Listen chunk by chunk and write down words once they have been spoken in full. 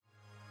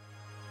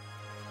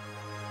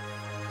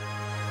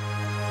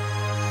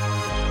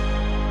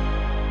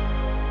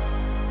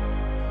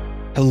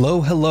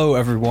Hello,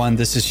 everyone.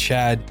 This is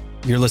Chad.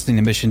 You're listening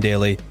to Mission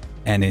Daily.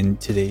 And in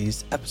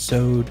today's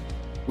episode,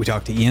 we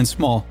talk to Ian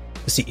Small,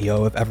 the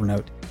CEO of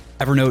Evernote.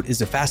 Evernote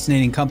is a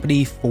fascinating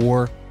company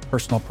for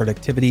personal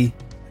productivity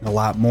and a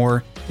lot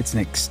more. It's an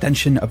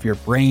extension of your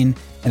brain.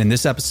 And in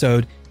this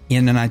episode,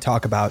 Ian and I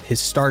talk about his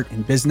start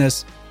in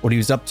business, what he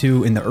was up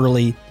to in the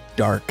early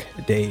dark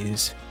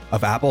days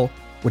of Apple,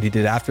 what he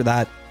did after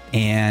that,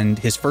 and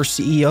his first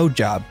CEO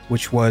job,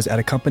 which was at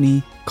a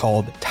company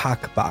called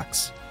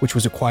TalkBox, which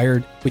was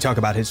acquired. We talk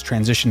about his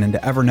transition into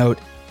Evernote,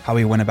 how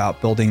he went about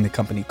building the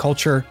company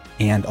culture,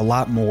 and a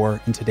lot more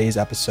in today's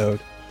episode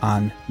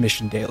on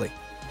Mission Daily.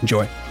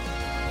 Enjoy.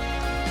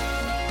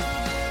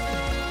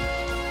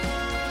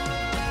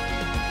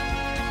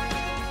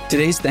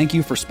 Today's thank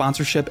you for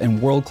sponsorship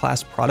and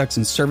world-class products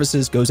and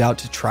services goes out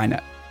to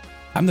TriNet.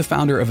 I'm the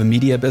founder of a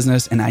media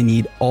business, and I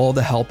need all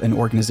the help and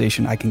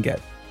organization I can get.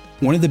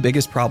 One of the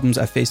biggest problems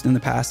I've faced in the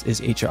past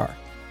is HR.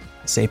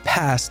 I say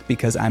past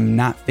because I'm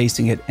not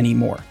facing it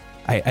anymore.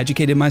 I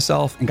educated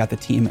myself and got the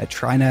team at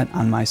TriNet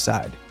on my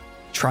side.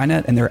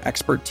 TriNet and their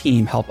expert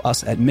team help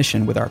us at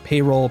Mission with our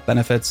payroll,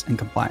 benefits, and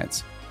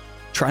compliance.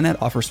 TriNet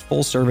offers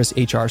full-service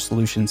HR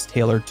solutions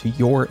tailored to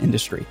your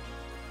industry.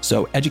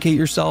 So educate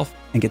yourself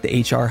and get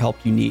the HR help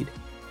you need.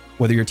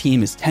 Whether your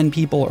team is 10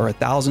 people or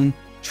 1,000,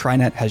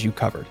 TriNet has you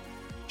covered.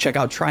 Check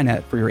out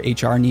TriNet for your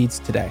HR needs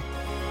today.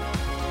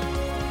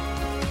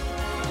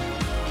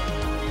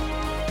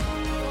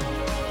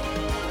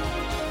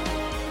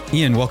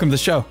 Ian, welcome to the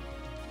show.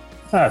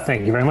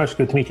 Thank you very much.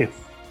 Good to meet you.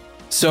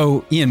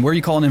 So, Ian, where are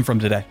you calling in from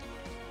today?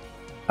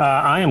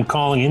 I am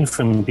calling in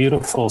from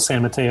beautiful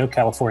San Mateo,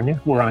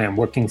 California, where I am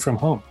working from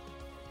home.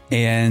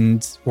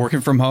 And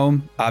working from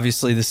home,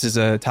 obviously, this is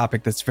a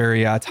topic that's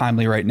very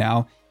timely right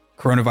now.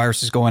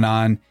 Coronavirus is going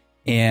on,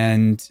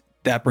 and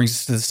that brings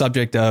us to the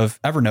subject of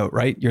Evernote,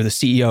 right? You're the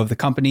CEO of the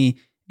company,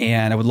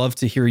 and I would love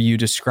to hear you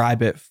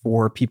describe it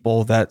for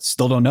people that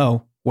still don't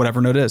know what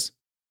Evernote is.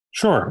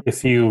 Sure.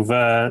 If you've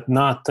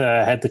not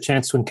had the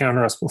chance to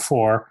encounter us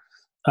before,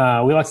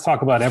 we like to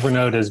talk about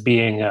Evernote as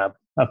being a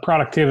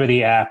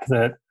productivity app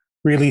that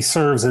really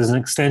serves as an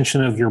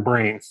extension of your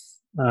brain.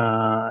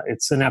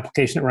 It's an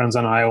application that runs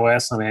on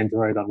iOS, on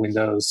Android, on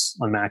Windows,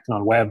 on Mac, and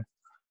on web.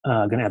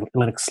 Going to add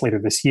Linux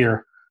later this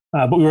year.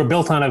 But we were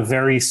built on a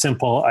very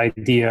simple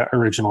idea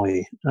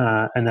originally,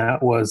 and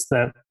that was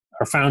that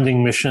our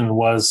founding mission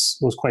was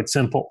quite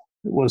simple.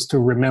 It was to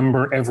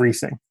remember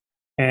everything.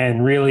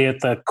 And really at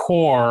the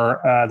core,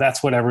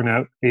 that's what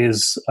Evernote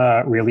is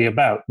really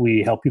about.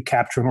 We help you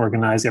capture and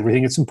organize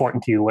everything that's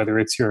important to you, whether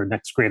it's your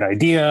next great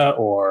idea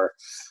or,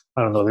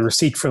 I don't know, the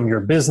receipt from your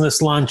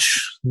business lunch,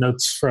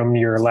 notes from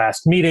your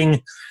last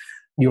meeting,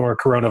 your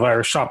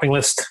coronavirus shopping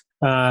list.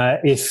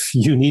 If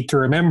you need to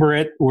remember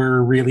it,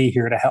 we're really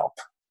here to help.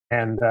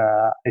 And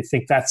I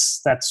think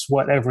that's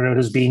what Evernote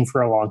has been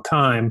for a long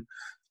time.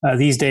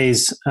 These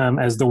days,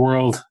 as the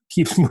world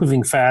keeps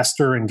moving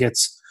faster and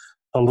gets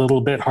a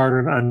little bit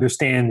harder to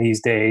understand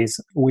these days,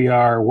 we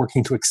are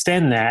working to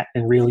extend that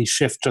and really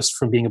shift just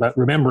from being about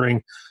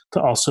remembering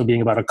to also being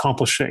about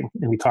accomplishing.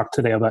 And we talked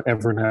today about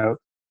Evernote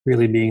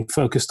really being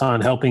focused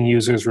on helping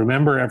users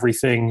remember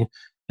everything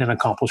and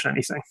accomplish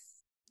anything.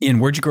 Ian,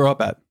 where'd you grow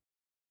up at?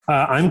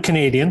 I'm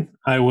Canadian.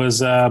 I was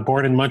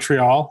born in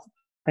Montreal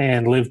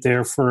and lived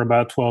there for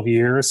about 12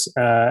 years.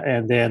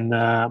 And then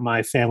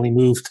my family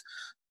moved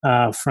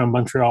from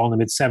Montreal in the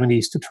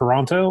mid-'70s to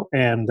Toronto,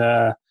 and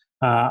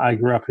I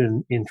grew up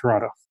in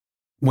Toronto.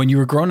 When you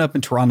were growing up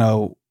in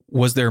Toronto,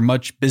 was there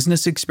much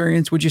business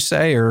experience, would you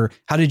say? Or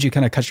how did you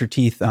kind of cut your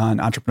teeth on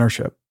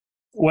entrepreneurship?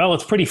 Well,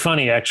 it's pretty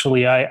funny,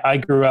 actually. I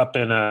grew up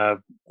in a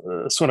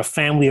sort of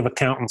family of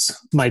accountants.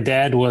 My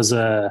dad was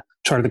a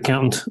chartered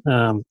accountant.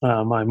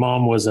 My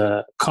mom was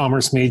a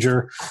commerce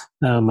major.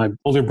 My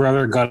older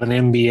brother got an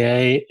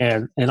MBA.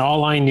 And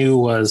all I knew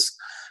was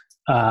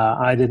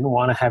I didn't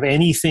want to have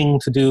anything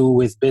to do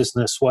with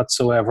business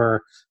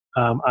whatsoever.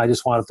 I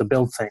just wanted to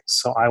build things.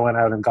 So I went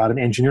out and got an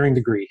engineering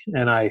degree.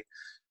 And I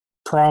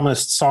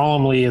promised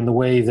solemnly, in the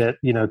way that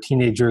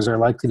teenagers are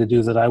likely to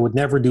do, that I would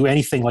never do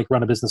anything like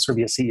run a business or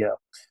be a CEO.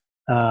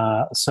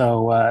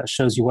 So it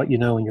shows you what you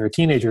know when you're a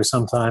teenager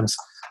sometimes.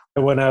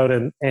 I went out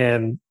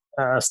and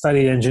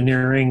studied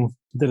engineering,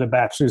 did a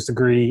bachelor's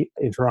degree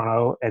in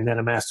Toronto, and then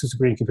a master's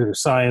degree in computer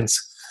science,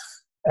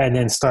 and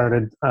then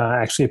started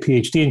actually a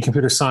PhD in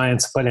computer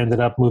science, but ended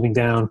up moving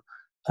down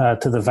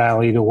to the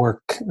Valley to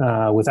work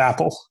with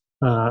Apple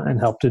and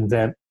helped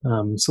invent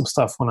some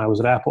stuff when I was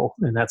at Apple.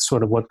 And that's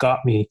sort of what got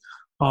me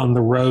on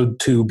the road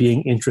to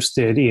being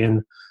interested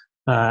in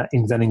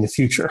inventing the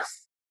future.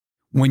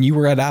 When you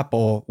were at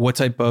Apple, what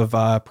type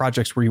of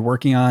projects were you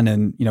working on?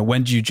 And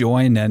when did you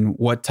join? And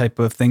what type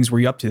of things were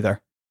you up to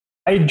there?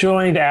 I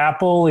joined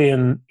Apple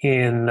in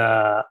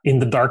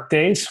the dark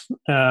days,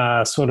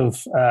 sort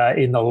of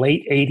in the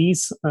late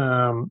 80s.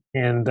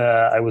 And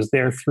I was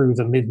there through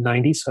the mid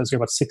 90s. So I was there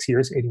about 6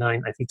 years,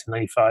 89, I think, to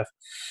 95.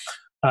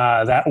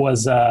 That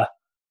was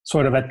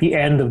sort of at the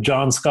end of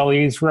John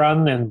Scully's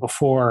run and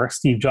before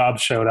Steve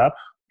Jobs showed up.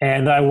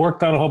 And I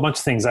worked on a whole bunch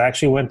of things. I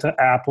actually went to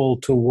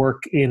Apple to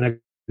work in a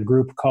a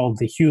group called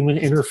the Human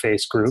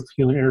Interface Group.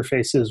 Human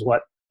Interface is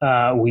what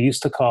we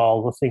used to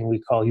call the thing we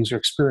call user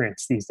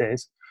experience these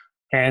days.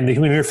 And the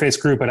Human Interface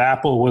Group at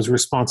Apple was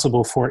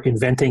responsible for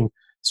inventing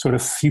sort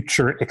of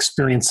future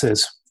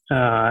experiences,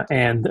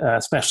 and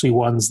especially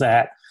ones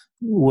that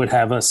would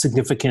have a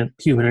significant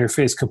human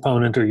interface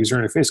component or user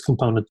interface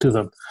component to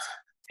them.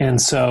 And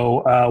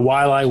so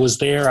while I was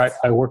there,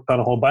 I worked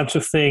on a whole bunch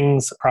of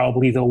things.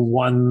 Probably the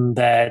one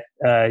that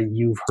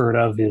you've heard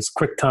of is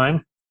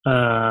QuickTime.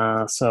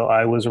 So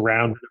I was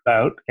around and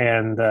about,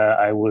 and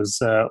I was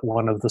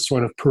one of the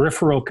sort of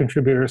peripheral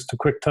contributors to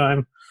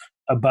QuickTime.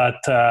 But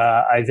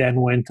I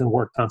then went and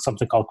worked on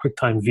something called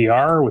QuickTime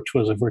VR, which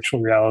was a virtual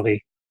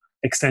reality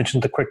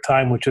extension to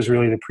QuickTime, which is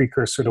really the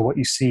precursor to what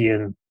you see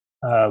in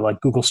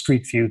like Google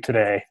Street View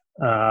today,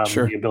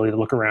 Sure. the ability to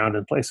look around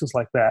in places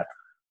like that.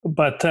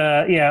 But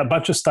a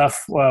bunch of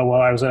stuff while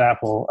I was at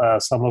Apple,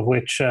 some of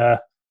which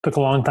took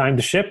a long time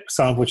to ship,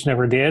 some of which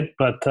never did,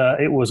 but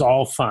it was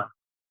all fun.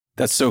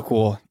 That's so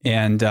cool.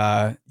 And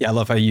I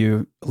love how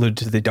you alluded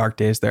to the dark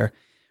days there.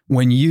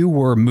 When you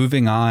were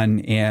moving on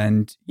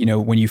and,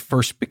 when you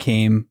first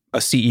became a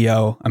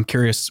CEO, I'm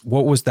curious,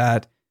 what was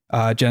that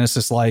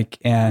genesis like?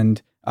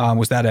 And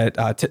was that at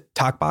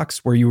TalkBox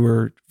where you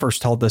were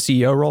first held the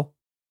CEO role?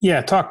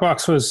 Yeah,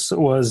 TalkBox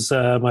was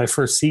my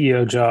first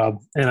CEO job.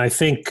 And I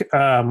think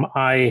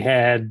I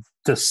had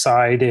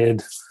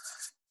decided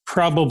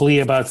probably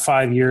about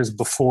 5 years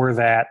before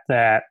that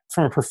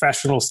from a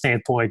professional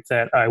standpoint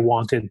that I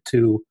wanted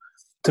to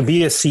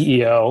be a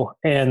CEO.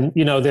 And,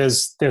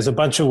 there's a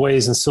bunch of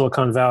ways in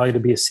Silicon Valley to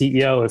be a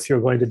CEO. If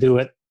you're going to do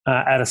it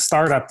at a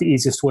startup, the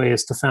easiest way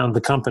is to found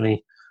the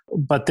company.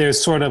 But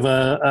there's sort of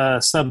a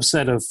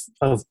subset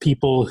of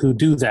people who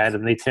do that,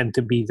 and they tend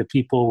to be the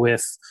people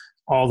with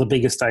all the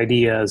biggest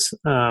ideas.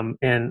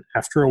 And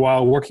after a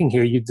while working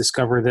here, you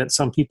discover that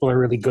some people are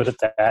really good at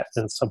that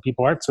and some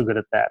people aren't so good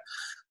at that.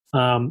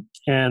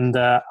 And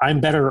I'm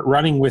better at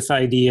running with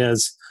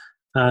ideas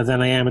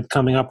than I am at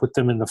coming up with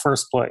them in the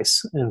first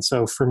place. And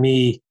so for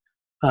me,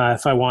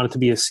 if I wanted to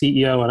be a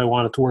CEO and I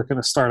wanted to work in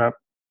a startup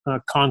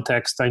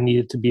context, I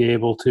needed to be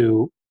able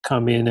to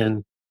come in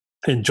and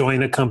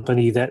join a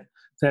company that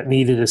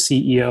needed a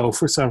CEO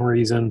for some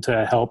reason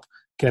to help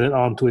get it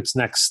on to its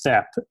next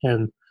step.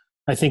 And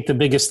I think the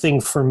biggest thing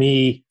for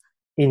me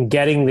in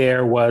getting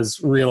there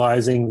was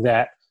realizing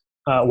that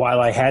while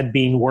I had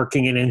been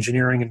working in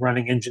engineering and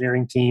running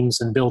engineering teams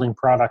and building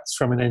products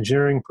from an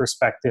engineering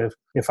perspective,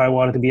 if I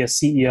wanted to be a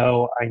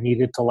CEO, I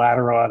needed to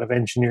lateral out of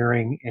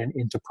engineering and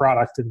into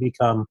product and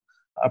become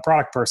a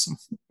product person.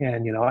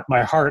 And, at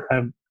my heart,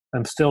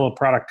 I'm still a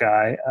product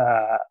guy.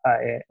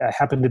 I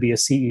happen to be a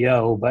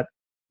CEO, but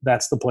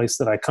that's the place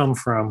that I come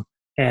from.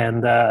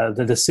 And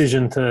the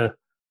decision to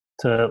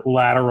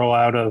lateral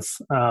out of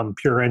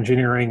pure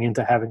engineering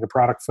into having a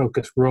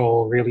product-focused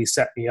role really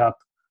set me up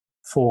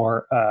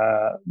for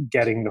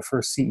getting the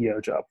first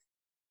CEO job.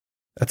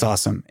 That's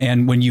awesome.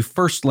 And when you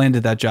first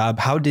landed that job,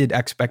 how did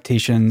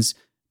expectations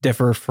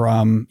differ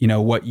from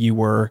what you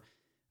were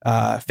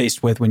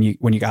faced with when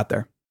you got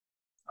there?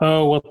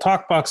 Oh, well,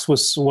 TalkBox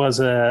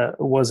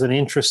was an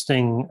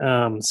interesting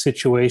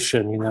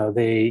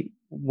situation.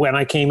 When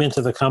I came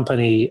into the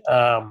company,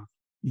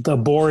 the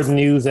board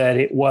knew that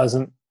it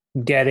wasn't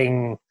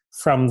getting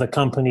from the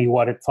company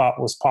what it thought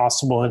was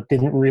possible. It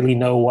didn't really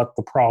know what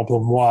the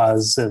problem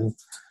was. And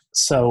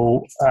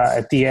so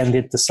at the end,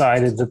 it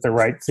decided that the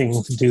right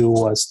thing to do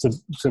was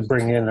to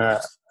bring in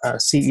a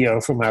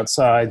CEO from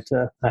outside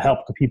to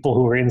help the people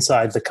who were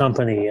inside the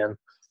company. And,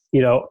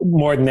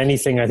 more than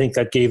anything, I think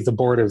that gave the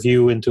board a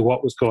view into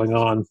what was going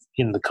on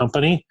in the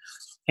company.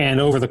 And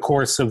over the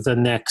course of the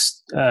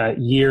next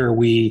year,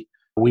 we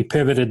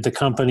pivoted the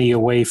company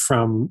away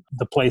from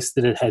the place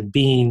that it had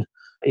been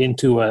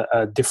into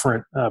a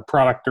different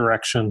product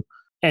direction,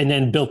 and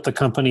then built the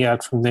company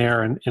out from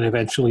there and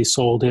eventually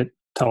sold it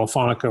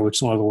Telefonica, which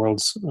is one of the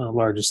world's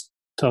largest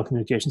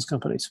telecommunications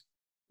companies.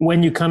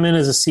 When you come in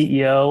as a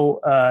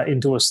CEO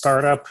into a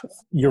startup,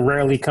 you're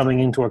rarely coming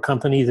into a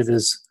company that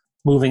is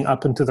moving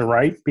up and to the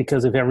right,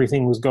 because if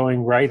everything was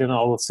going right and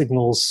all the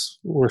signals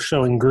were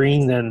showing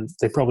green, then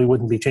they probably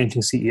wouldn't be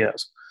changing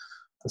CEOs.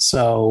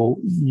 So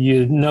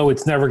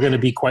it's never going to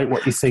be quite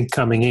what you think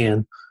coming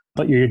in,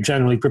 but you're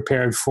generally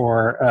prepared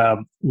for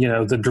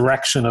the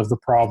direction of the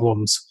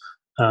problems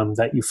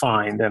that you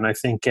find. And I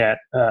think at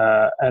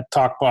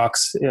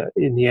TalkBox,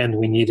 in the end,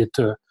 we needed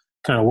to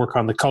kind of work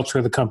on the culture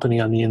of the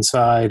company on the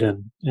inside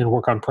and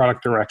work on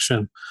product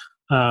direction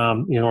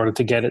in order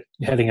to get it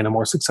heading in a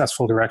more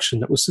successful direction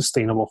that was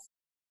sustainable.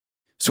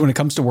 So when it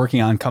comes to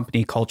working on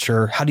company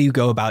culture, how do you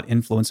go about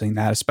influencing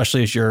that,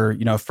 especially as you're,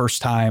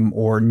 first time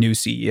or new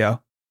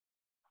CEO?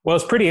 Well,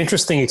 it's a pretty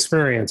interesting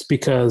experience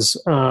because,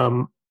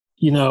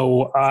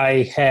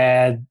 I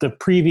had the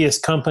previous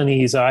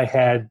companies I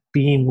had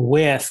been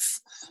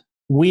with,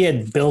 we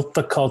had built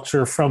the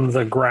culture from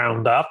the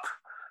ground up.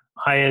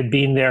 I had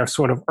been there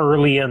sort of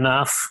early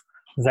enough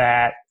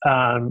that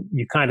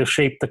you kind of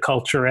shape the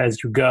culture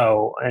as you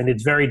go. And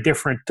it's very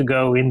different to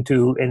go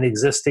into an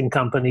existing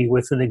company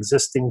with an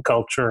existing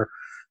culture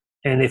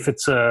And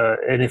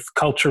if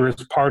culture is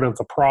part of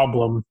the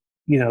problem,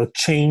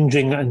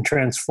 changing and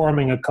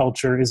transforming a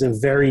culture is a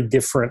very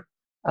different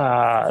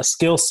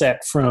skill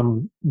set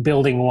from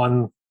building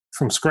one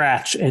from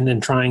scratch and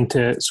then trying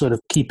to sort of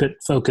keep it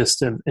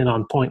focused and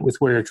on point with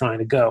where you're trying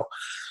to go.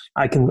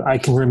 I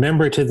can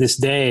remember to this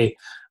day,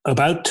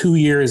 about 2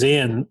 years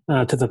in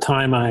to the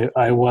time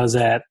I was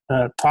at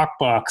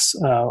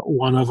TalkBox,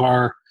 one of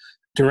our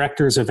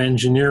directors of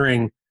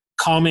engineering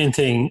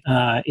commenting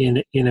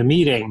in a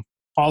meeting,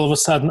 all of a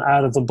sudden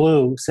out of the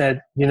blue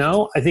said,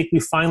 I think we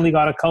finally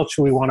got a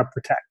culture we want to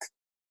protect.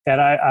 And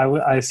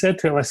I said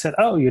to him, I said,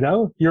 oh,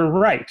 you're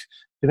right.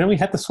 And then we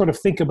had to sort of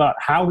think about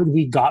how had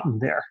we gotten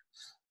there.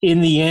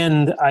 In the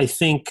end, I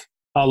think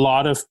a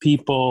lot of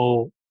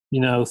people,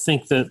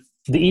 think that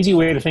the easy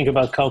way to think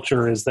about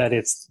culture is that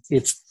it's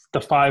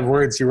the 5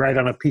 words you write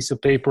on a piece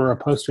of paper or a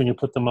poster and you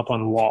put them up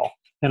on the wall.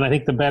 And I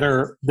think the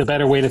better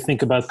way to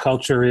think about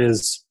culture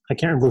is, I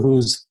can't remember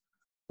whose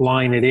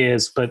line it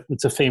is, but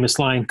it's a famous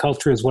line: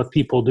 culture is what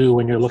people do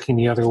when you're looking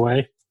the other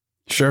way.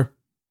 Sure.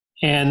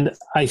 And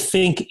I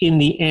think in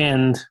the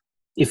end,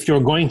 if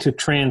you're going to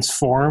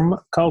transform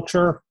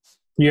culture,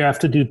 you have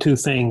to do 2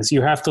 things.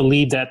 You have to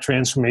lead that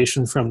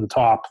transformation from the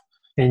top,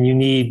 and you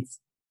need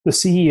the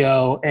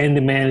CEO and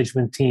the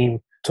management team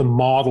to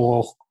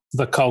model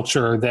the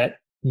culture that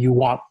you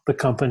want the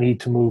company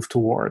to move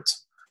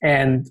towards.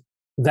 And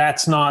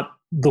that's not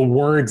the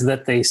words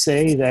that they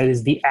say, that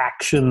is the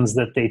actions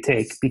that they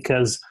take,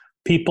 because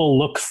people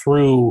look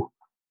through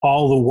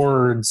all the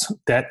words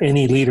that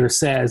any leader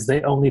says.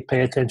 They only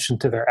pay attention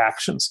to their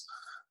actions.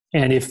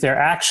 And if their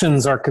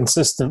actions are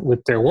consistent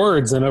with their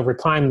words, then over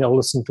time they'll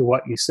listen to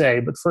what you say.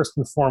 But first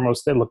and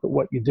foremost, they look at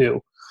what you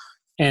do.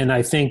 And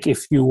I think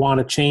if you want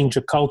to change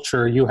a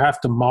culture, you have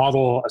to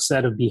model a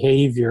set of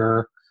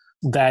behavior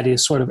that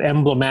is sort of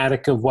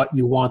emblematic of what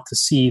you want to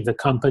see the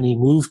company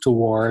move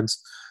towards,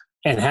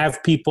 and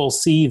have people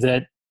see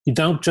that you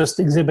don't just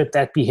exhibit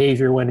that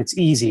behavior when it's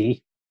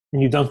easy,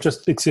 and you don't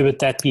just exhibit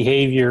that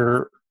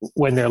behavior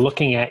when they're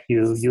looking at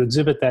you. You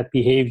exhibit that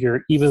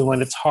behavior even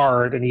when it's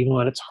hard and even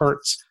when it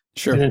hurts.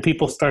 Sure. And then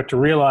people start to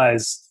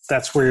realize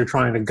that's where you're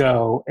trying to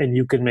go and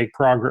you can make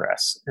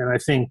progress. And I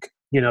think,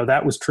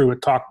 that was true at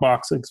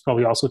TalkBox. It's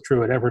probably also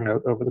true at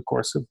Evernote over the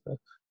course of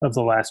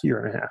the last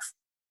year and a half.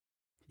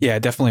 Yeah,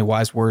 definitely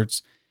wise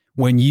words.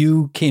 When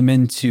you came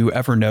into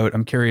Evernote,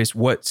 I'm curious,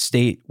 what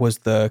state was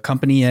the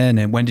company in,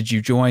 and when did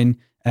you join,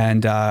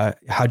 and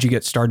how'd you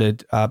get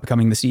started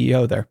becoming the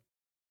CEO there?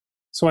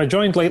 So I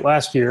joined late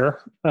last year,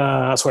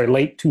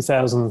 late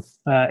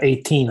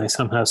 2018. I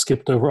somehow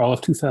skipped over all of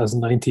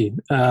 2019.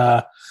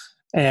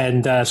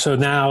 So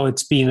now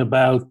it's been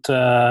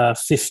about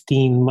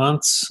 15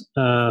 months,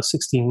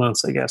 16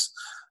 months, I guess.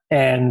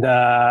 And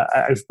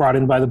I was brought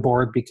in by the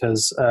board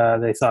because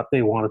they thought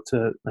they wanted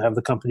to have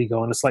the company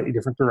go in a slightly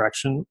different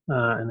direction.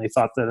 And they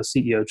thought that a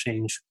CEO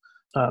change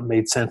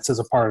made sense as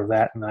a part of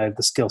that. And I had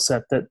the skill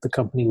set that the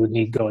company would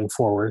need going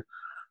forward.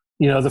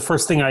 The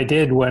first thing I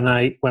did when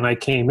I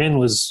came in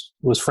was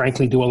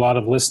frankly do a lot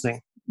of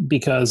listening,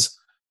 because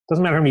it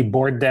doesn't matter how many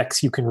board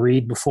decks you can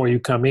read before you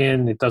come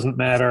in. It doesn't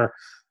matter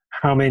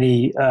how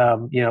many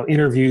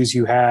interviews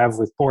you have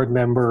with board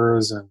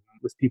members and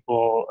with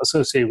people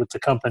associated with the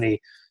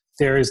company.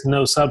 There is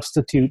no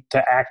substitute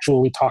to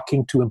actually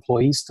talking to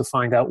employees to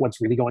find out what's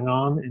really going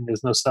on, and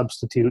there's no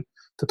substitute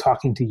to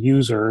talking to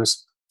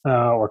users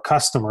or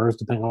customers,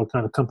 depending on what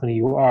kind of company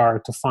you are,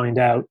 to find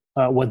out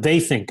what they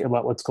think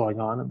about what's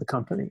going on in the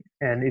company.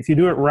 And if you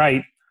do it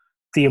right,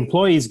 the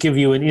employees give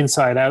you an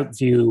inside-out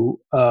view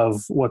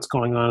of what's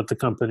going on at the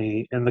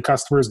company, and the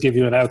customers give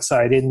you an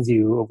outside-in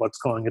view of what's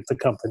going at the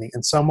company.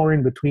 And somewhere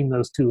in between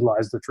those two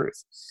lies the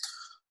truth.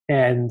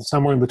 And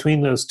somewhere in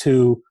between those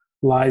two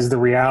lies the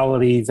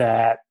reality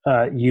that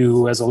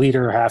you as a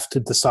leader have to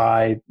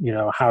decide,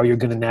 how you're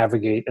going to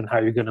navigate and how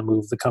you're going to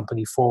move the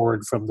company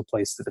forward from the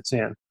place that it's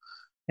in.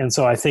 And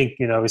so I think,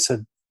 we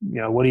said,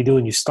 what do you do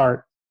when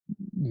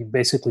you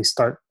basically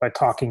start by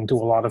talking to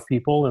a lot of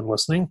people and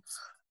listening.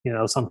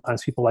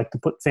 Sometimes people like to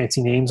put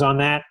fancy names on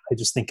that. I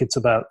just think it's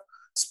about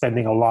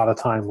spending a lot of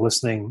time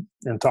listening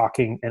and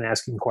talking and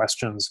asking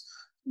questions,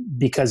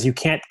 because you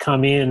can't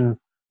come in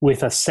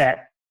with a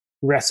set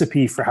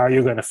recipe for how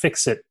you're going to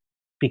fix it,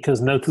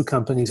 because no 2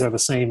 companies are the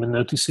same and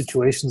no 2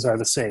 situations are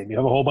the same. You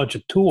have a whole bunch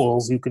of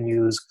tools you can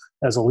use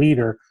as a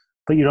leader,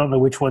 but you don't know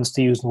which ones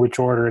to use in which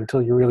order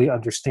until you really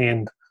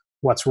understand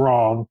what's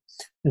wrong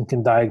and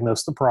can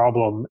diagnose the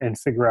problem and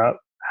figure out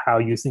how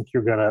you think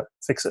you're going to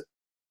fix it.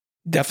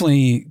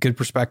 Definitely good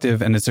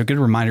perspective. And it's a good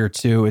reminder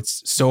too.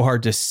 It's so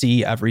hard to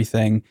see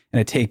everything. And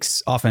it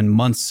takes often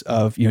months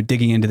of,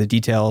 digging into the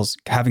details,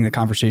 having the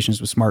conversations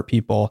with smart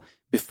people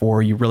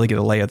before you really get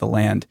a lay of the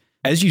land.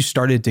 As you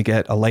started to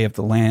get a lay of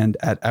the land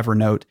at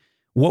Evernote,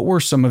 what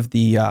were some of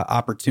the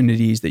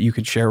opportunities that you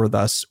could share with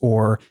us,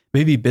 or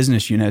maybe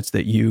business units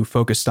that you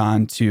focused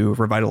on to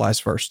revitalize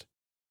first?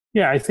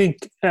 Yeah, I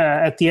think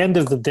at the end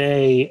of the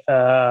day,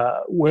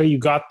 where you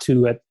got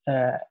to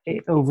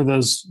over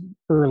those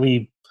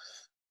early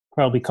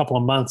probably a couple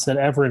of months at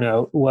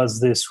Evernote was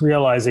this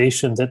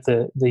realization that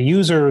the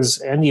users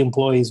and the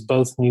employees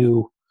both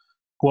knew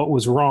what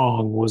was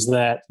wrong was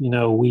that,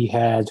 we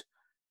had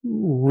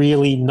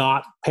really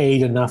not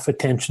paid enough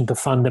attention to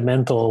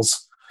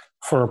fundamentals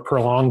for a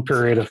prolonged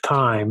period of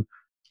time.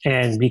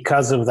 And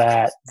because of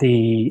that,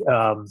 the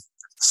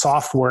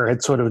software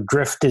had sort of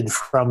drifted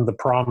from the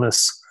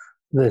promise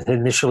that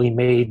initially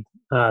made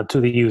to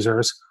the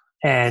users.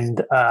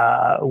 And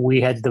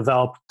we had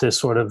developed this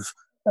sort of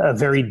a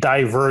very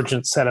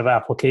divergent set of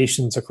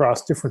applications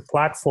across different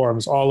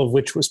platforms, all of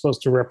which were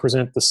supposed to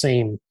represent the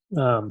same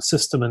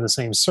system and the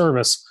same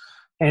service.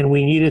 And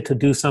we needed to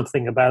do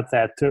something about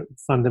that to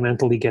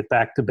fundamentally get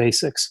back to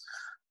basics.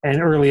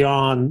 And early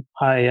on,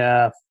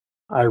 I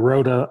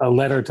wrote a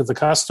letter to the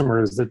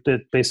customers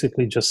that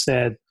basically just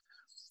said,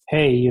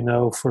 hey,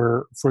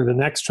 for the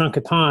next chunk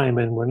of time,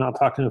 and we're not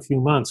talking a few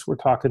months, we're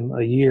talking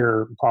a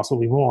year,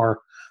 possibly more,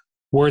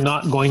 we're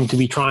not going to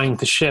be trying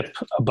to ship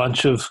a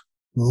bunch of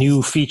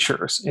new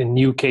features and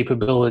new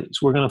capabilities.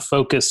 We're going to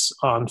focus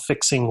on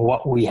fixing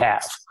what we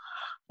have.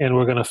 And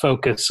we're going to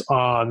focus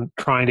on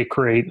trying to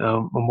create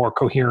a more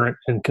coherent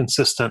and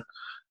consistent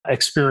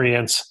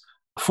experience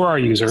for our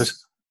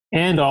users,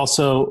 and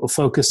also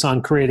focus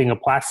on creating a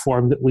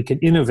platform that we can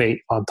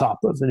innovate on top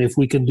of. And if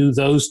we can do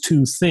those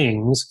two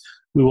things,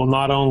 we will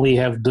not only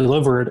have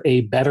delivered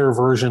a better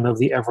version of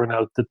the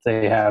Evernote that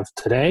they have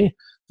today,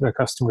 that our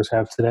customers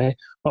have today,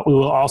 but we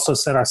will also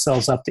set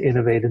ourselves up to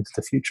innovate into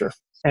the future.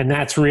 And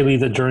that's really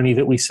the journey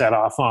that we set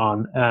off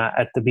on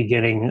at the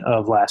beginning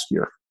of last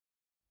year.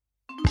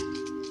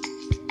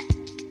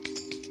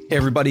 Hey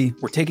everybody,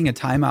 we're taking a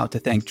time out to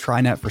thank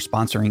TriNet for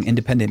sponsoring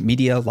independent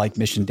media like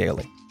Mission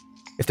Daily.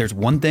 If there's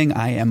one thing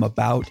I am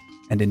about,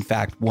 and in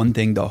fact one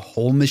thing the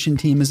whole Mission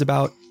team is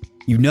about,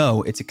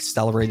 it's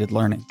accelerated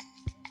learning.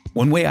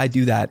 One way I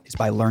do that is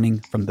by learning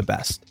from the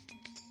best.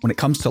 When it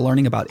comes to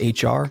learning about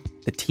HR,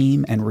 the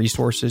team and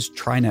resources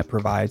TriNet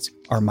provides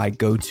are my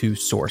go-to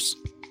source.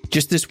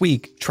 Just this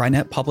week,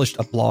 TriNet published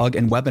a blog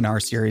and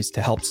webinar series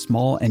to help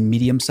small and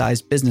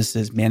medium-sized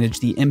businesses manage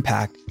the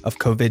impact of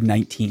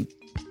COVID-19.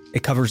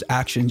 It covers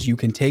actions you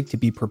can take to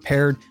be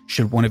prepared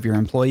should one of your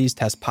employees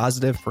test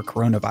positive for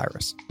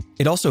coronavirus.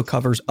 It also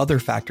covers other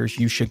factors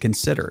you should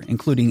consider,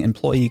 including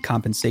employee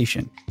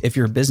compensation, if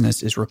your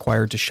business is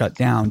required to shut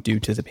down due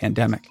to the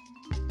pandemic.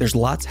 There's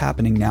lots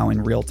happening now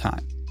in real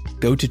time.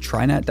 Go to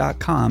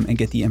TriNet.com and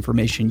get the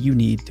information you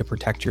need to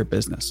protect your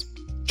business.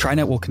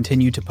 TriNet will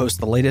continue to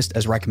post the latest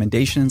as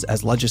recommendations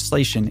as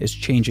legislation is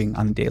changing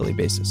on a daily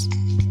basis.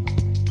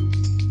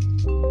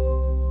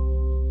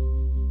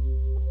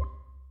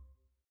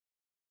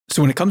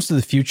 So when it comes to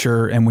the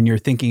future and when you're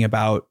thinking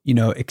about,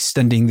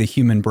 extending the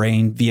human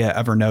brain via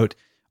Evernote,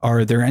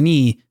 are there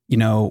any,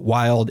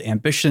 wild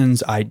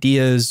ambitions,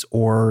 ideas,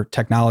 or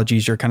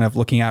technologies you're kind of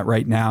looking at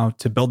right now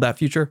to build that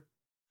future?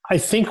 I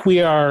think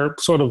we are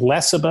sort of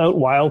less about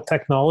wild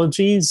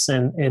technologies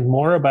and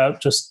more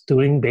about just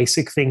doing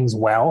basic things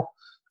well.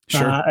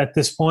 Sure. At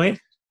this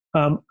point.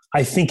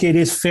 I think it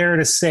is fair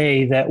to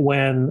say that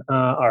when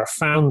our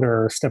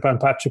founder, Stepan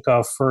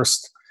Pachikov,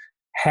 first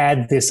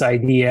had this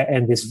idea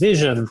and this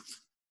vision,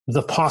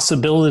 the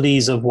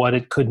possibilities of what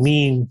it could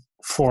mean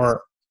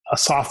for a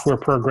software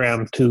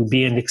program to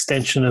be an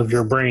extension of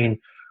your brain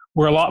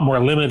were a lot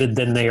more limited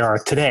than they are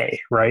today,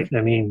 right?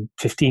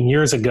 15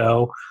 years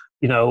ago,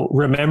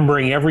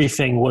 remembering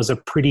everything was a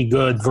pretty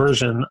good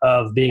version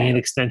of being an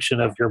extension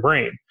of your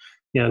brain.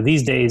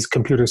 These days,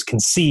 computers can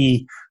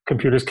see,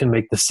 computers can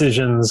make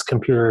decisions,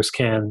 computers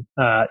can,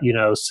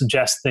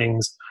 suggest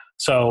things.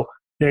 So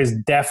there's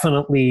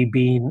definitely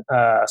been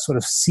a sort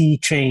of sea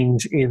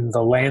change in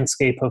the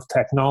landscape of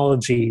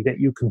technology that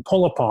you can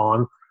pull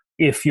upon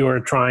if you're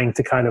trying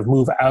to kind of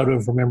move out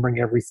of remembering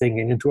everything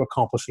and into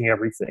accomplishing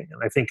everything.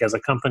 And I think as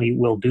a company,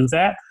 we'll do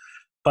that.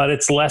 But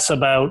it's less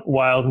about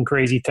wild and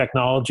crazy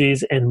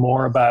technologies and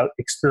more about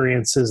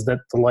experiences that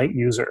delight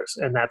users.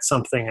 And that's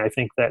something I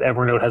think that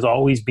Evernote has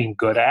always been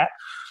good at.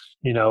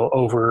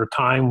 Over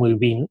time, we've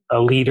been a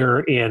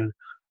leader in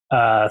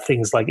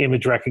things like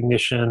image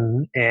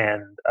recognition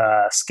and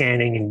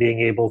scanning and being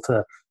able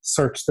to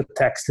search the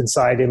text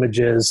inside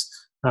images,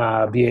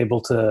 be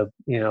able to,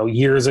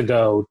 years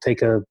ago,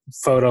 take a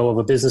photo of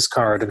a business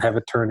card and have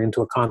it turn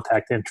into a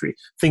contact entry.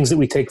 Things that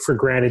we take for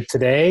granted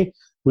today,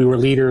 we were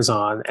leaders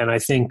on. And I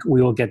think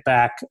we will get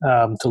back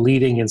to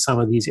leading in some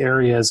of these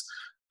areas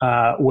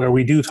where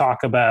we do talk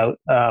about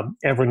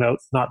Evernote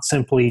not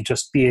simply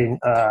just being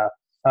a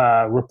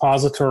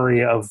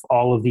repository of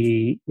all of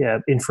the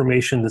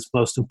information that's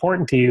most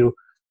important to you,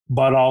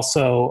 but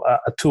also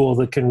a tool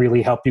that can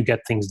really help you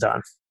get things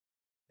done.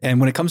 And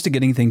when it comes to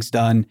getting things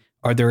done,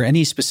 are there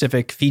any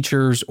specific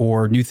features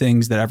or new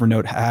things that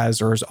Evernote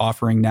has or is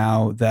offering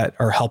now that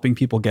are helping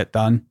people get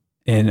done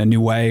in a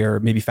new way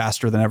or maybe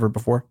faster than ever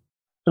before?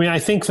 I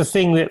think the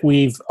thing that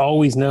we've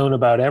always known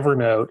about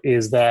Evernote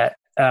is that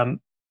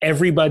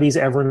everybody's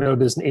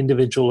Evernote is an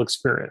individual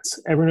experience.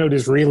 Evernote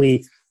is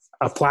really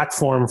a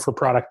platform for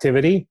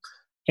productivity.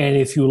 And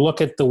if you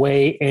look at the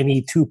way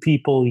any two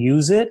people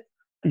use it,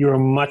 you're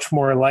much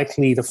more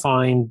likely to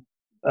find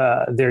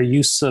their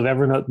use of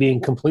Evernote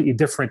being completely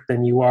different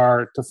than you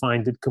are to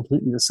find it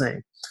completely the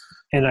same.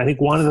 And I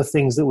think one of the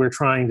things that we're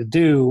trying to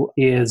do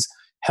is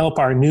help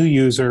our new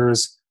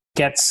users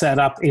get set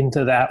up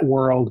into that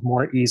world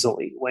more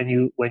easily. When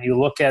you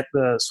look at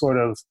the sort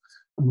of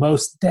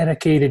most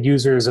dedicated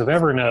users of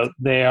Evernote,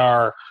 they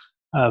are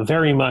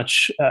very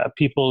much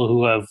people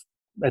who have,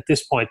 at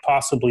this point,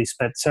 possibly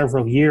spent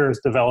several years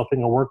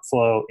developing a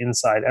workflow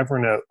inside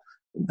Evernote.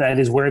 That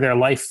is where their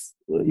life,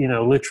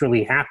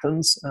 literally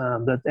happens.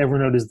 That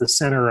Evernote is the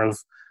center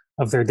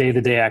of their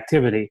day-to-day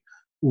activity.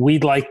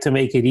 We'd like to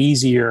make it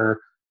easier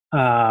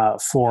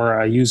for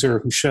a user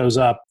who shows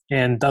up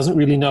and doesn't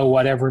really know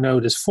what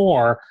Evernote is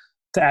for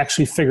to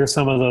actually figure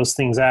some of those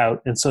things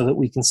out, and so that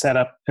we can set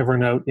up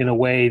Evernote in a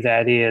way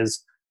that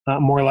is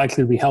more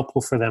likely to be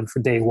helpful for them for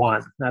day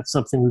one. That's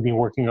something we've been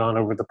working on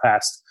over the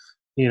past,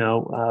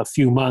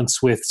 few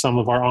months with some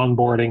of our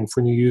onboarding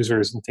for new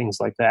users and things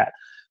like that.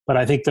 But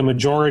I think the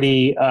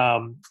majority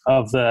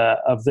of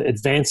the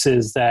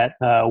advances that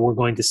we're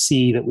going to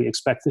see that we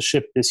expect to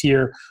ship this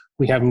year,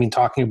 we haven't been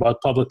talking about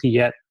publicly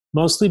yet,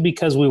 mostly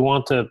because we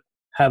want to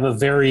have a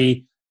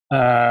very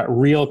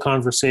real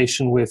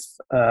conversation with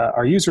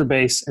our user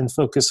base and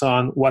focus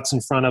on what's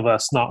in front of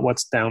us, not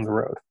what's down the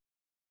road.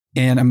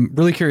 And I'm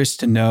really curious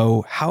to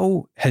know,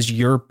 how has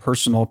your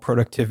personal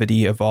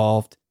productivity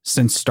evolved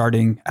since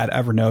starting at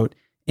Evernote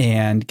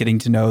and getting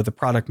to know the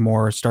product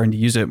more, starting to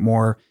use it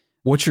more?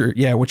 What's your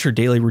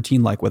daily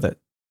routine like with it?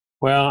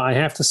 Well, I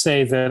have to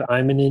say that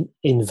I'm an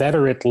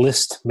inveterate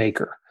list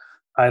maker.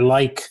 I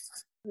like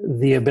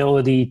the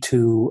ability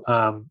to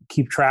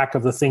keep track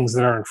of the things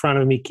that are in front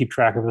of me, keep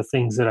track of the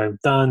things that I've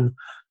done,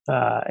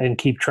 and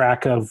keep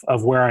track of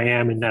where I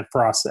am in that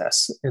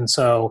process. And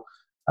so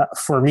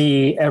for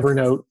me,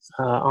 Evernote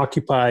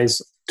occupies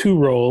two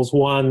roles.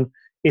 One,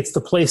 it's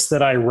the place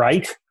that I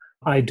write.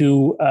 I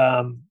do,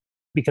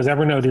 because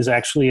Evernote is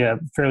actually a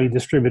fairly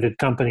distributed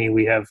company.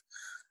 We have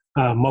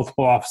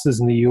multiple offices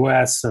in the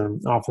US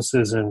and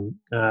offices in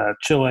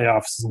Chile,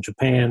 offices in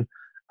Japan.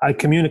 I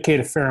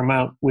communicate a fair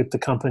amount with the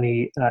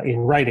company in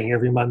writing.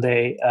 Every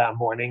Monday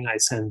morning, I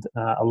send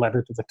a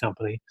letter to the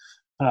company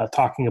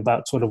talking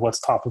about sort of what's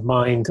top of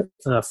mind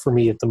for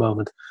me at the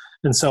moment.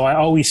 And so I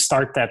always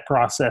start that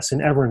process in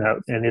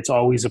Evernote, and it's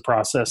always a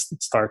process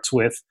that starts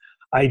with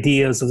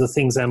ideas of the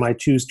things I might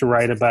choose to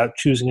write about,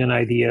 choosing an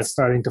idea,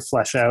 starting to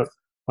flesh out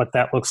what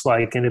that looks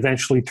like, and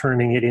eventually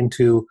turning it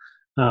into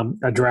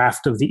a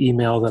draft of the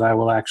email that I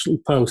will actually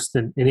post.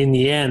 And in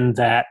the end,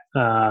 that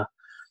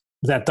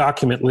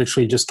document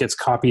literally just gets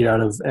copied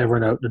out of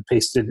Evernote and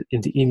pasted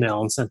into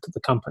email and sent to the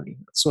company.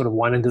 That's sort of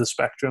one end of the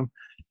spectrum.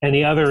 And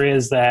the other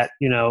is that,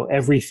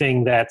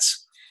 everything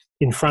that's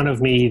in front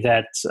of me,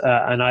 that's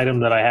an item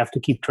that I have to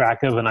keep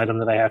track of, an item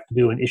that I have to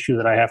do, an issue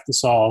that I have to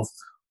solve,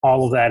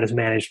 all of that is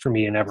managed for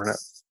me in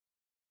Evernote.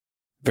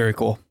 Very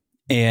cool.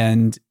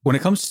 And when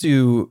it comes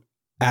to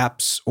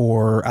apps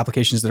or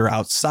applications that are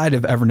outside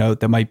of Evernote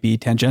that might be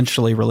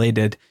tangentially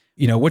related,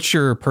 what's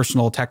your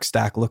personal tech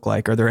stack look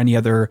like? Are there any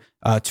other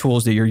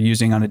tools that you're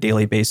using on a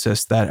daily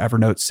basis that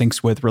Evernote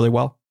syncs with really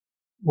well?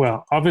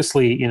 Well,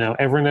 obviously,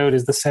 Evernote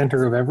is the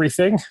center of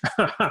everything,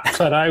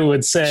 but I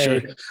would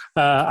say Sure.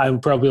 I'm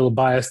probably a little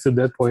biased in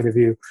that point of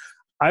view.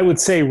 I would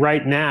say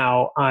right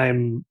now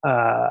I'm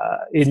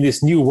in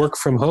this new work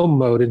from home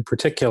mode in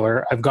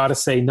particular. I've got to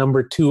say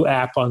number 2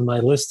 app on my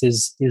list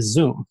is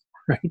Zoom,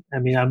 right? I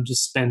mean, I'm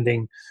just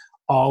spending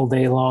all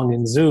day long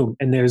in Zoom,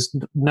 and there's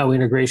no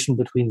integration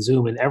between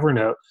Zoom and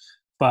Evernote.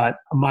 But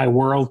my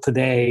world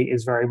today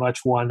is very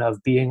much one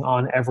of being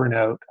on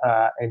Evernote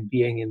and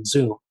being in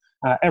Zoom.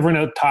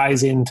 Evernote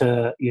ties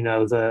into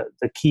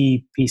the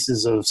key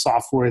pieces of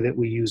software that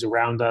we use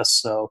around us.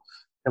 So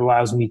it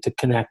allows me to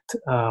connect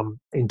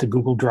into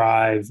Google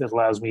Drive. It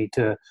allows me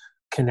to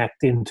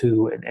connect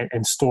into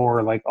and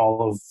store like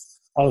all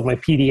of my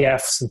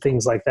PDFs and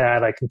things like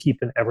that. I can keep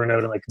in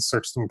Evernote and I can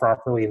search them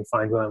properly and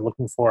find what I'm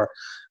looking for.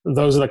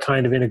 Those are the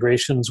kind of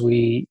integrations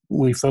we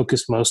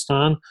focus most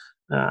on.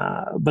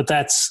 But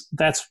that's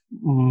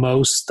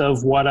most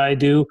of what I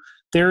do.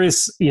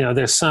 There's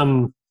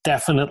some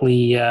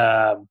definitely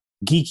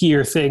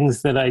geekier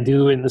things that I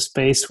do in the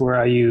space where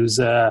I use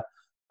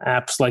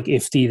apps like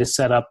Ifty to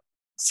set up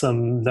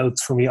some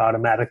notes for me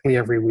automatically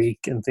every week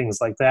and things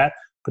like that.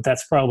 But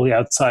that's probably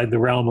outside the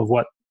realm of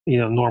what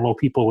normal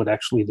people would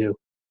actually do.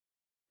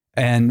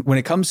 And when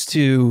it comes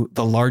to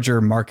the larger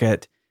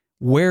market,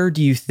 where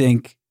do you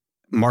think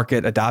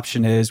market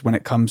adoption is when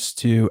it comes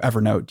to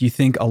Evernote? Do you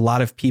think a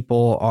lot of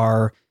people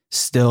are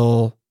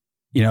still,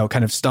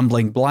 kind of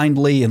stumbling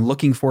blindly and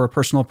looking for a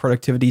personal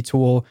productivity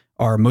tool?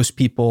 Are most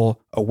people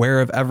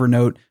aware of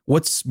Evernote?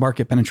 What's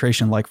market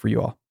penetration like for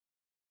you all?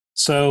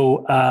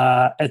 So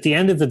at the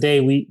end of the day,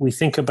 we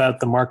think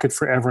about the market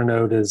for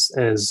Evernote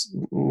as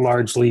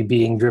largely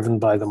being driven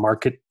by the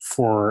market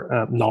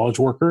for knowledge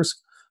workers.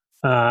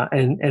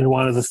 And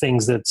one of the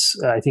things that's,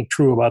 I think,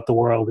 true about the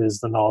world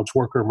is the knowledge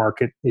worker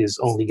market is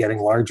only getting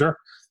larger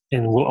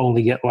and will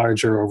only get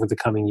larger over the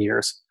coming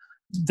years.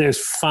 There's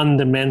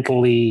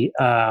fundamentally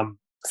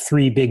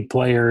three big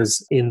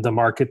players in the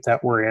market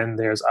that we're in.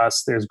 There's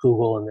us, there's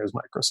Google, and there's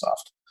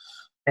Microsoft.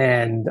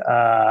 And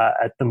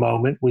at the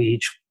moment, we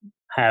each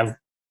have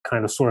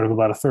kind of sort of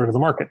about a third of the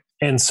market.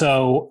 And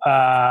so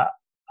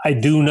I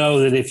do know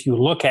that if you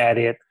look at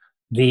it,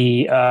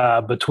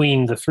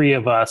 between the three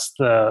of us,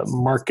 the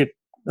market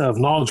of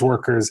knowledge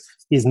workers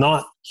is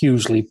not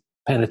hugely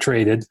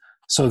penetrated.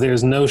 So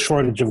there's no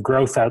shortage of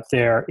growth out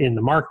there in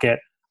the market.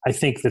 I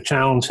think the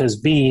challenge has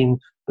been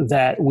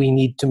that we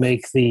need to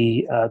make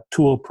the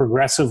tool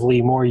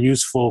progressively more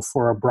useful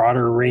for a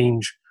broader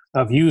range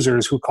of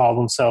users who call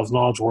themselves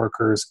knowledge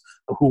workers,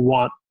 who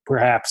want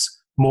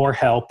perhaps more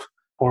help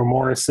or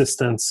more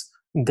assistance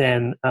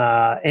than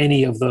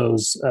any of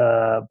those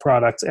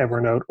products,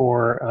 Evernote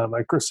or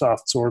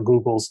Microsoft's or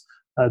Google's,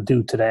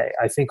 do today.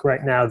 I think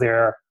right now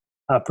they're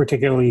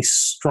particularly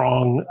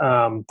strong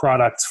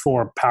products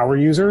for power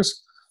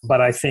users,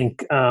 but I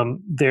think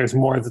there's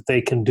more that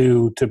they can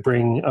do to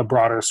bring a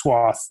broader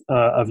swath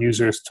of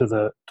users to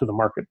the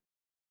market.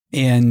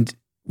 And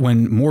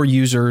when more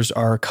users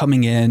are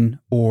coming in,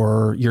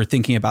 or you're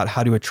thinking about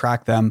how to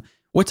attract them,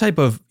 what type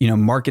of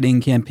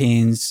marketing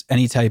campaigns,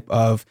 any type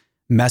of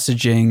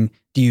messaging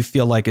do you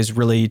feel like is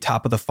really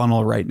top of the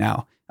funnel right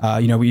now?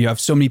 You have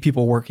so many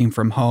people working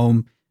from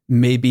home.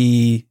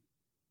 Maybe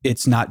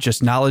it's not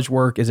just knowledge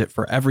work. Is it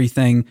for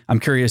everything? I'm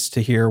curious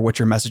to hear what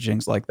your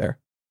messaging's like there.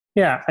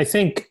 Yeah, I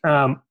think,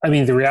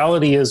 the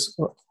reality is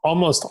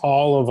almost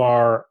all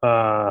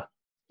of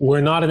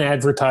we're not an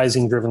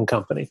advertising driven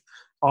company.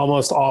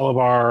 Almost all of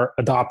our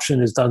adoption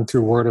is done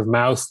through word of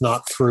mouth,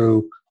 not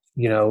through,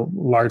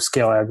 large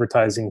scale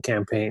advertising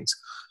campaigns.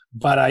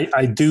 But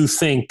I do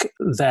think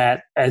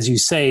that, as you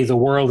say, the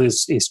world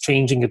is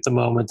changing at the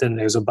moment, and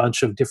there's a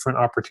bunch of different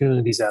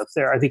opportunities out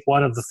there. I think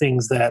one of the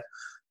things that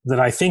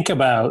I think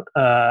about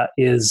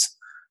is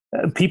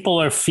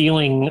people are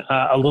feeling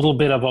a little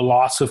bit of a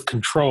loss of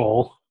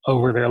control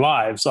over their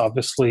lives,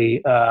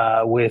 obviously,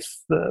 with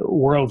the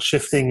world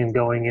shifting and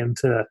going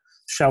into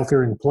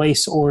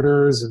shelter-in-place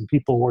orders, and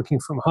people working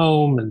from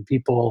home, and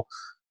people,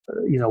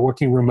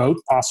 working remote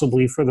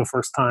possibly for the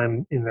first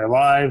time in their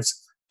lives.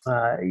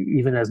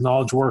 Even as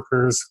knowledge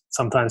workers,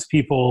 sometimes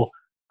people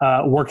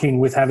working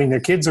with having their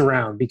kids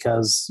around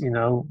because,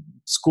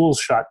 school's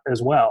shut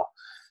as well.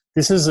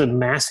 This is a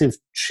massive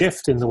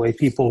shift in the way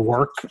people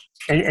work,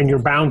 and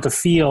you're bound to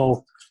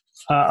feel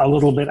a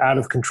little bit out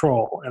of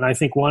control. And I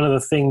think one of the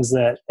things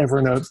that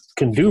Evernote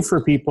can do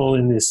for people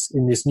in this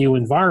new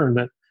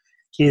environment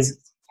is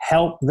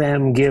help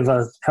them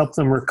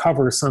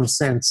recover some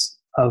sense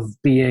of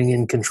being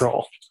in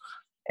control.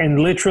 And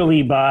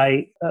literally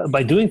by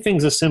doing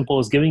things as simple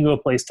as giving you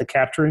a place to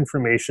capture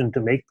information,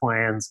 to make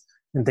plans,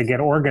 and to get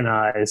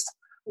organized,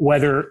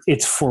 whether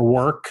it's for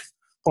work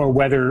or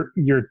whether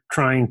you're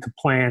trying to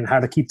plan how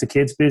to keep the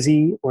kids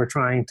busy, or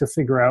trying to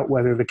figure out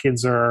whether the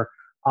kids are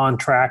on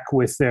track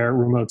with their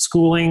remote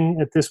schooling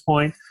at this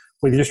point,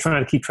 whether you're just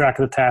trying to keep track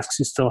of the tasks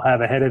you still have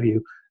ahead of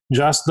you.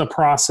 Just the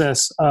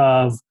process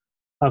of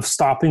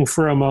stopping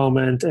for a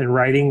moment and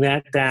writing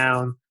that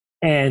down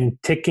and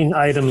ticking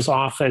items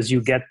off as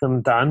you get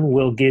them done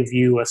will give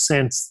you a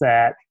sense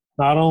that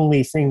not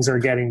only things are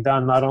getting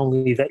done, not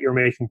only that you're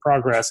making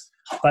progress,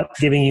 but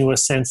giving you a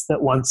sense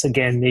that once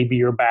again, maybe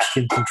you're back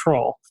in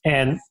control.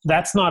 And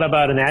that's not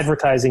about an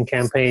advertising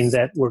campaign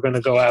that we're going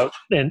to go out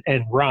and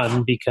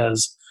run,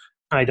 because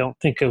I don't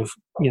think of,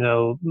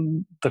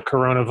 the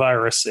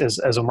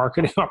coronavirus as a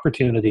marketing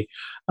opportunity.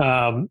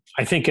 I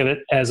think of it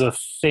as a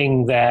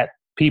thing that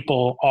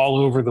people all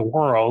over the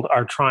world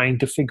are trying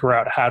to figure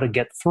out how to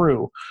get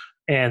through,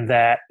 and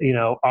that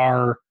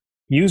our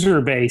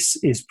user base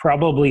is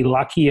probably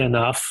lucky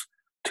enough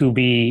to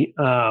be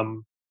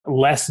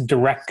less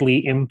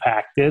directly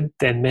impacted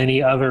than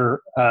many other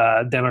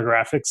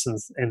demographics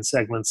and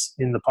segments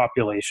in the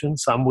population.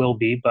 Some will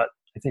be, but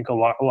I think a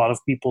lot of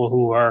people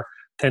who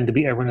tend to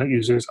be Evernote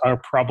users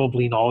are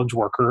probably knowledge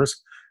workers,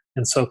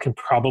 and so can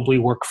probably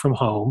work from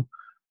home.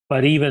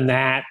 But even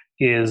that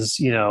is,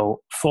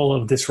 full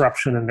of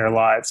disruption in their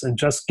lives, and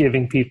just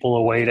giving people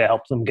a way to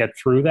help them get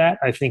through that,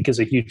 I think, is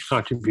a huge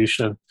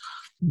contribution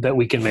that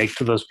we can make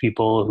to those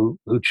people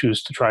who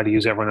choose to try to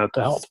use Evernote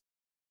to help.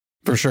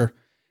 For sure.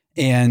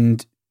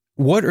 And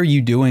what are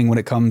you doing when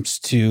it comes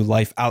to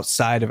life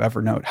outside of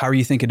Evernote? How are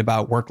you thinking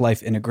about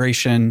work-life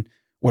integration?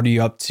 What are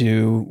you up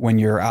to when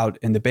you're out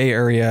in the Bay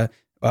Area?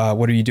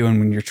 What are you doing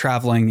when you're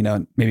traveling?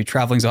 Maybe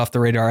traveling's off the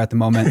radar at the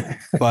moment,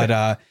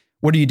 but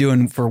what are you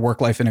doing for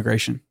work-life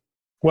integration?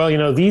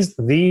 Well,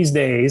 these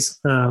days,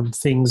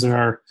 things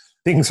are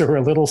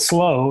a little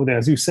slow.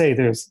 As you say,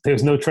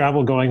 there's no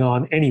travel going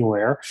on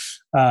anywhere.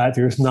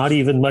 There's not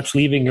even much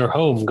leaving your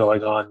home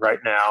going on right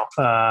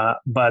now.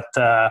 But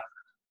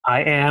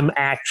I am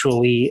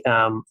actually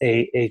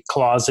a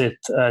closet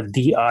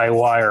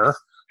DIYer,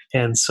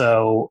 and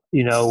so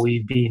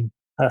we've been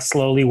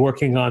slowly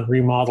working on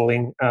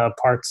remodeling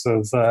parts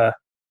of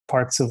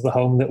the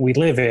home that we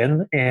live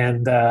in,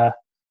 and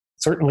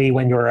certainly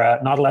when you're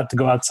not allowed to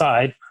go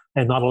outside,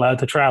 and not allowed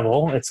to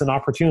travel. It's an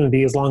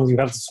opportunity, as long as you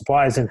have the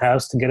supplies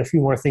in-house, to get a few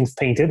more things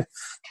painted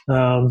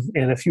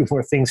and a few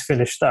more things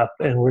finished up.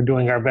 And we're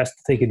doing our best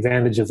to take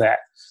advantage of that.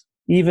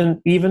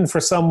 Even for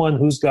someone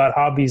who's got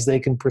hobbies they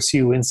can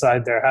pursue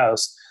inside their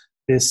house,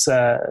 this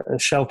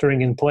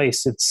sheltering in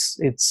place,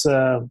 it's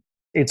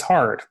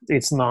hard.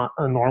 It's not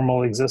a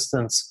normal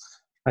existence,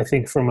 I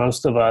think, for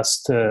most of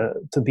us to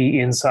be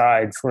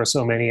inside for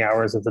so many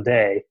hours of the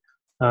day,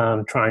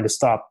 trying to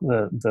stop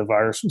the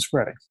virus from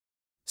spreading.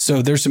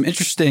 So there's some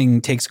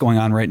interesting takes going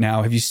on right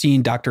now. Have you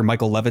seen Dr.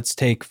 Michael Levitt's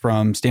take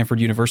from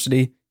Stanford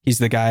University? He's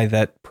the guy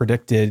that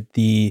predicted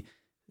the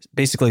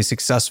basically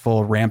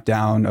successful ramp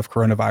down of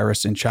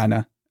coronavirus in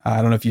China.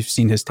 I don't know if you've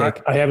seen his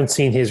take. I haven't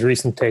seen his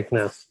recent take,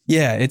 no.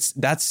 Yeah,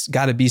 that's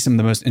got to be some of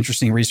the most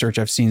interesting research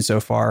I've seen so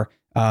far.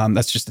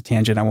 That's just a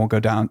tangent. I won't go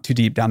down too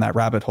deep down that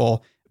rabbit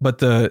hole. But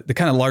the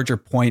kind of larger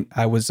point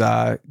I was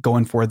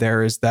going for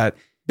there is that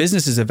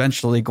business is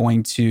eventually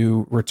going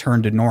to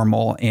return to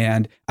normal.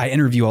 And I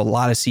interview a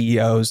lot of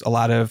CEOs, a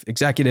lot of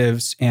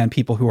executives, and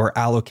people who are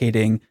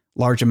allocating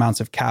large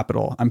amounts of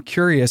capital. I'm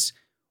curious,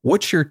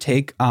 what's your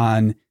take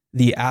on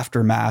the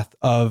aftermath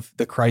of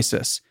the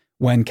crisis?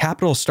 When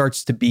capital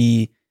starts to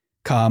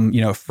become,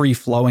 free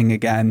flowing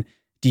again,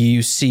 do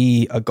you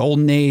see a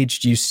golden age?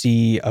 Do you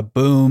see a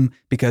boom?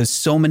 Because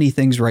so many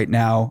things right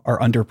now are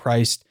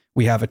underpriced.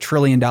 We have $1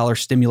 trillion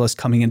stimulus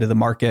coming into the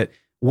market.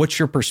 What's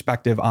your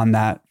perspective on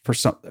that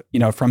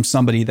from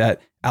somebody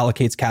that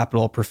allocates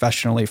capital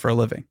professionally for a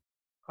living?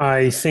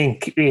 I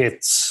think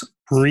it's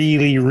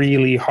really,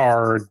 really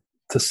hard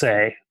to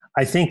say.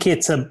 I think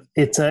it's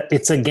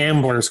a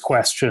gambler's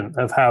question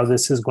of how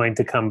this is going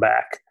to come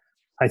back.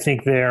 I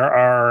think there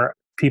are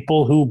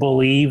people who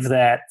believe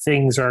that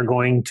things are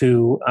going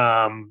to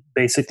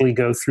basically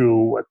go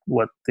through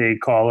what they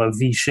call a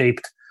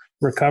V-shaped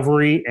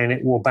recovery, and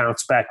it will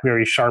bounce back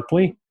very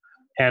sharply.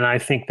 And I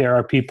think there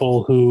are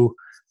people who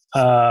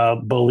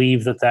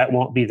believe that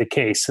won't be the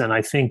case. And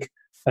I think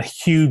a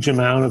huge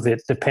amount of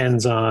it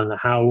depends on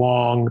how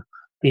long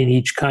in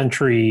each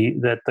country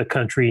that the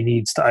country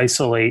needs to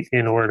isolate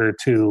in order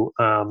to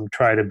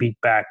try to beat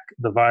back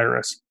the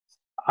virus.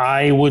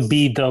 I would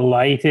be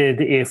delighted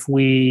if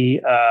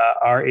we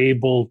are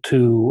able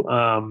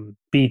to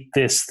beat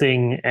this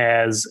thing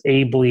as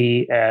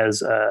ably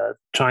as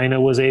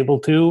China was able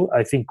to.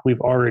 I think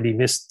we've already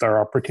missed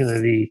our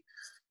opportunity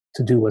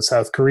to do what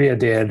South Korea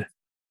did.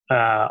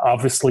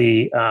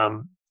 Obviously,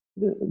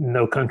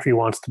 no country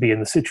wants to be in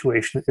the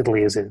situation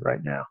Italy is in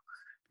right now.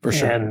 For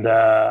sure. And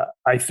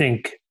I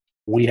think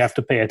we have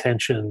to pay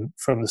attention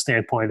from the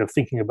standpoint of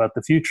thinking about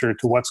the future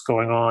to what's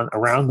going on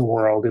around the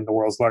world in the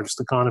world's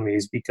largest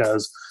economies,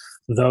 because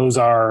those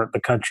are the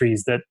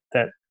countries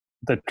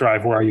that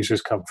drive where our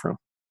users come from.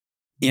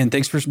 Ian,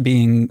 thanks for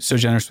being so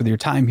generous with your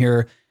time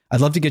here.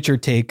 I'd love to get your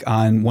take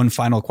on one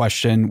final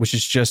question, which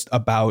is just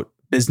about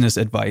business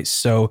advice.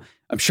 So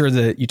I'm sure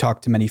that you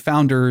talk to many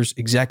founders,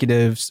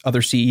 executives,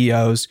 other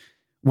CEOs.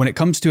 When it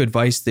comes to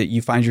advice that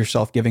you find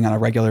yourself giving on a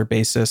regular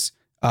basis,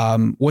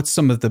 what's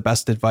some of the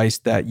best advice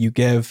that you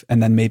give?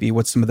 And then maybe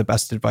what's some of the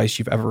best advice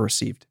you've ever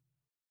received?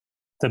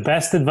 The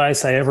best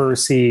advice I ever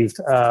received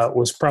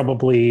was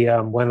probably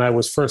when I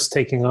was first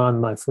taking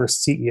on my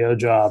first CEO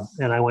job.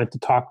 And I went to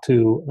talk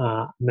to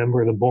a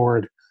member of the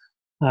board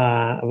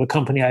of a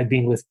company I'd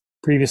been with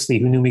previously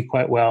who knew me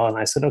quite well. And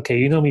I said, okay,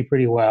 you know me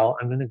pretty well.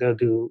 I'm going to go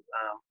do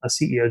a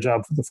CEO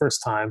job for the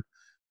first time.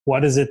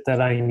 What is it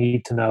that I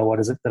need to know? What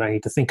is it that I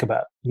need to think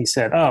about? He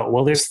said, oh,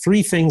 well, there's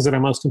 3 things that are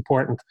most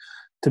important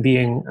to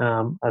being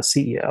a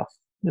CEO.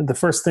 The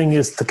first thing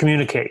is to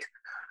communicate.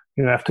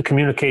 You have to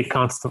communicate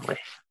constantly.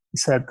 He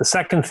said, the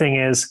second thing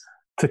is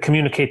to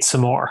communicate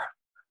some more.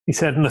 He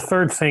said, and the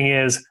third thing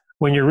is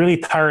when you're really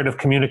tired of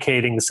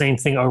communicating the same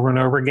thing over and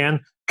over again,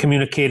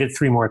 communicate it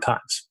 3 more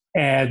times.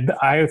 And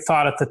I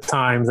thought at the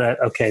time that,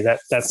 okay,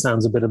 that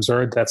sounds a bit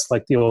absurd. That's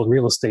like the old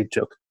real estate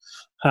joke.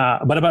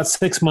 But about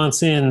 6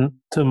 months in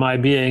to my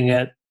being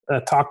at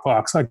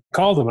TalkBox, I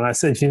called him and I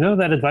said, you know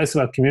that advice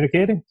about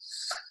communicating?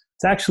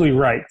 It's actually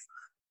right.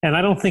 And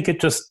I don't think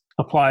it just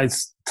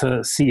applies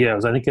to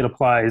CEOs. I think it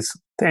applies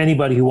to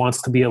anybody who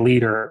wants to be a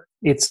leader.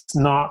 It's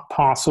not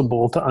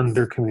possible to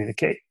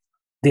under-communicate.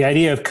 The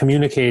idea of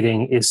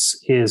communicating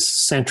is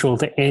central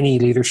to any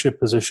leadership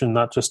position,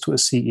 not just to a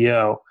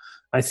CEO.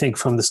 I think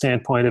from the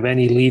standpoint of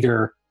any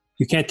leader,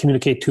 you can't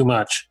communicate too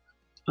much.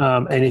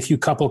 And if you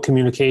couple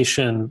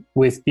communication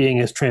with being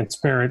as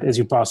transparent as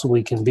you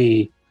possibly can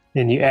be,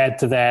 and you add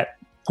to that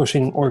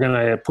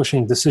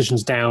pushing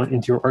decisions down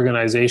into your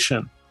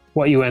organization,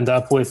 what you end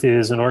up with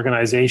is an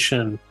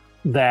organization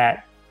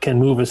that can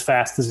move as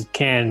fast as it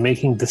can,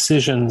 making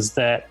decisions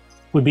that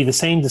would be the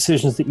same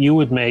decisions that you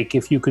would make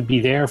if you could be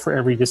there for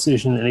every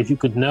decision and if you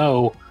could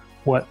know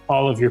what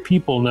all of your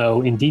people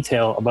know in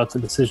detail about the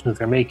decisions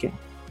they're making.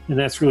 And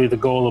that's really the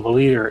goal of a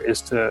leader,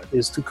 is to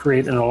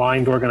create an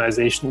aligned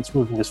organization that's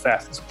moving as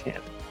fast as it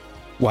can.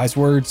 Wise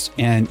words.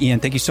 And Ian,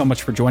 thank you so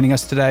much for joining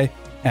us today.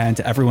 And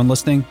to everyone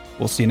listening,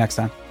 we'll see you next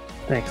time.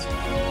 Thanks.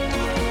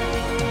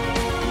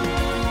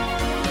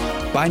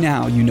 By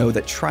now, you know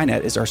that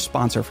TriNet is our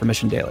sponsor for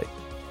Mission Daily.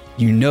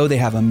 You know they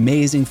have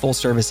amazing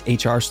full-service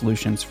HR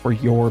solutions for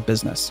your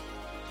business.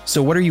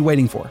 So what are you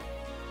waiting for?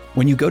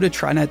 When you go to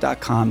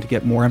TriNet.com to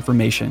get more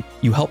information,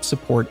 you help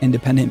support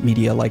independent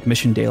media like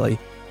Mission Daily,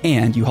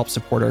 and you help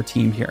support our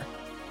team here.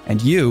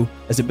 And you,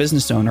 as a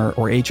business owner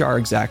or HR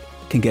exec,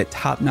 can get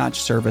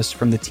top-notch service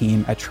from the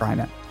team at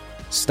TriNet.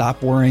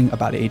 Stop worrying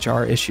about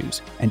HR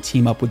issues and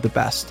team up with the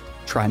best,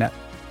 TriNet.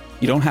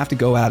 You don't have to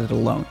go at it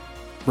alone.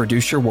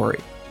 Reduce your worry.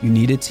 You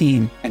need a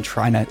team, and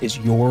TriNet is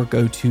your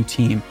go-to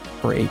team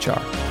for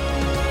HR.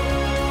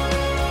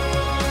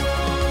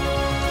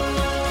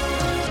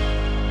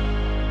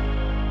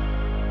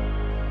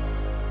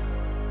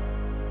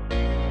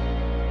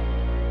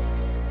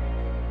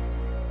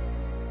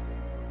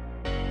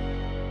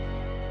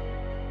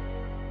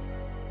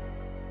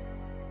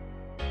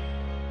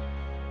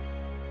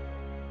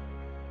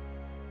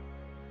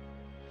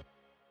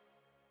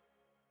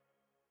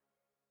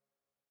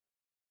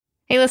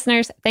 Hey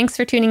listeners, thanks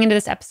for tuning into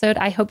this episode.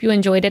 I hope you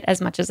enjoyed it as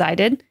much as I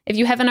did. If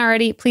you haven't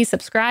already, please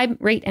subscribe,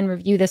 rate, and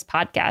review this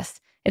podcast.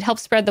 It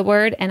helps spread the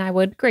word, and I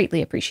would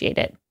greatly appreciate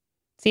it.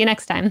 See you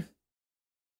next time.